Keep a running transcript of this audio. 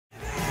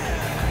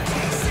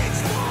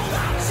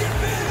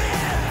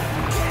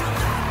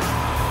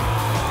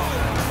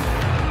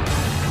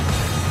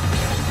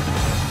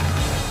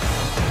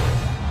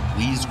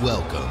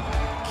welcome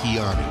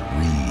Keanu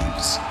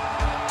Reeves.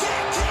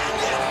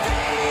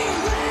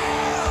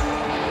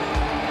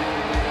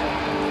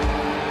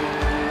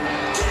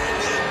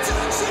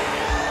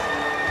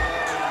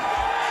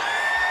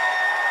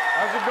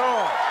 How's it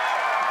going?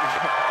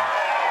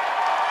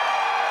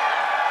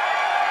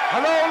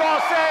 Hello,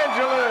 Los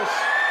Angeles.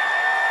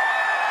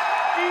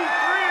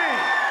 E3.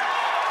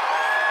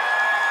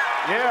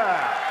 Yeah.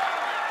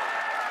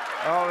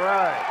 All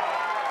right.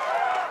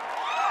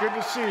 Good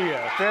to see you.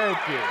 Thank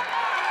you.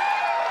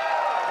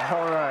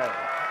 All right.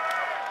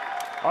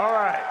 All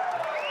right.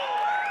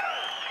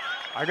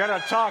 I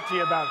gotta talk to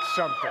you about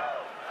something.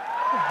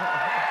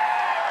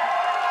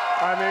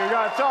 We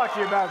gotta talk to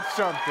you about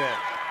something.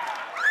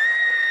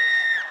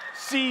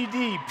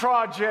 CD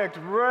PROJEKT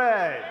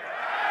RED.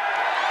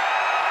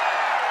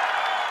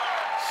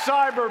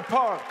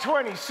 Cyberpunk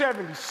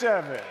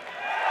 2077.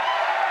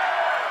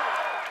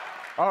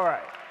 All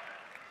right.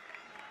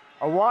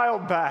 A while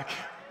back,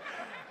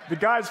 the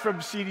guys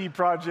from CD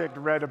PROJEKT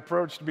RED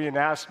approached me and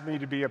asked me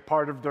to be a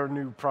part of their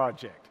new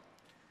project,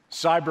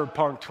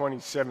 Cyberpunk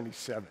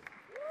 2077.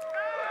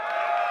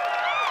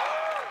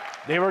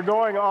 They were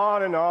going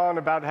on and on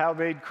about how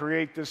they'd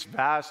create this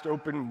vast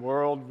open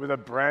world with a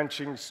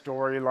branching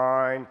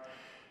storyline,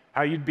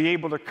 how you'd be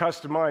able to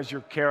customize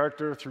your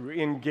character through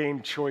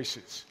in-game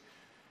choices.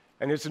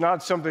 And it's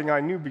not something I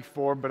knew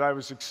before, but I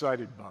was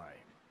excited by.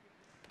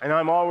 And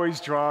I'm always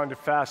drawn to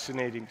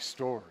fascinating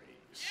stories.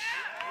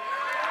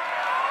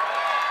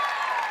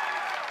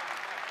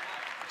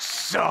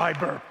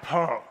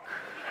 Cyberpunk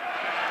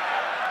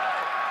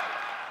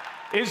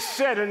is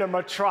set in a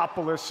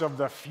metropolis of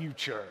the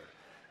future,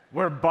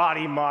 where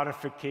body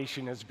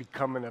modification has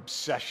become an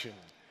obsession.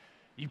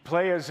 You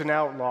play as an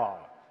outlaw,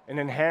 an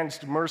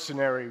enhanced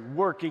mercenary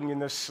working in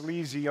the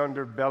sleazy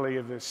underbelly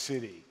of the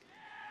city.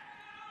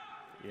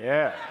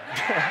 Yeah.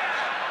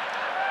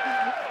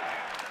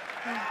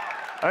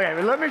 Okay,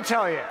 but let me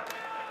tell you,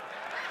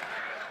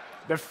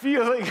 the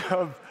feeling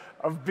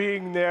of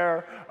being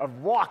there,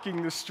 of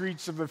walking the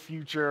streets of the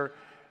future,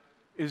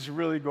 is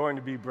really going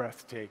to be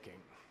breathtaking.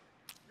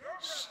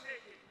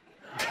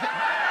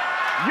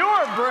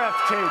 You're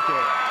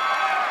breathtaking.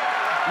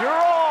 You're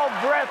all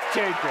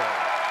breathtaking.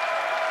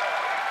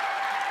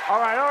 All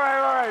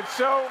right.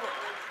 So,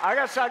 I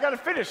guess I gotta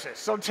finish this,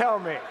 so tell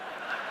me.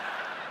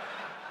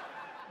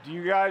 Do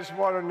you guys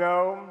want to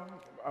know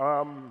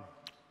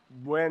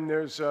when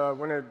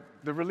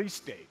the release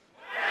date?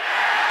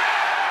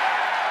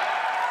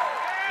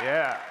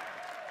 Yeah.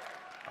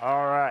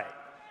 All right.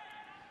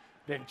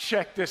 Then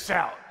check this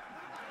out.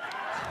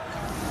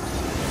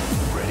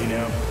 Ready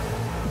now?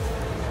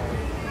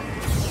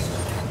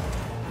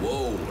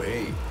 Whoa,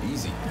 hey,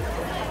 easy.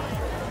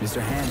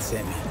 Mr. Hand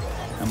sent me.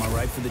 Am I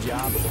right for the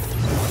job?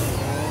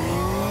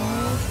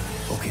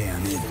 Okay,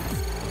 I'm in.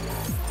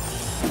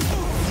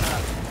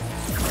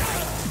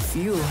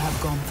 Few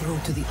have gone through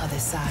to the other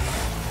side.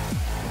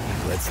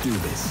 Let's do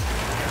this.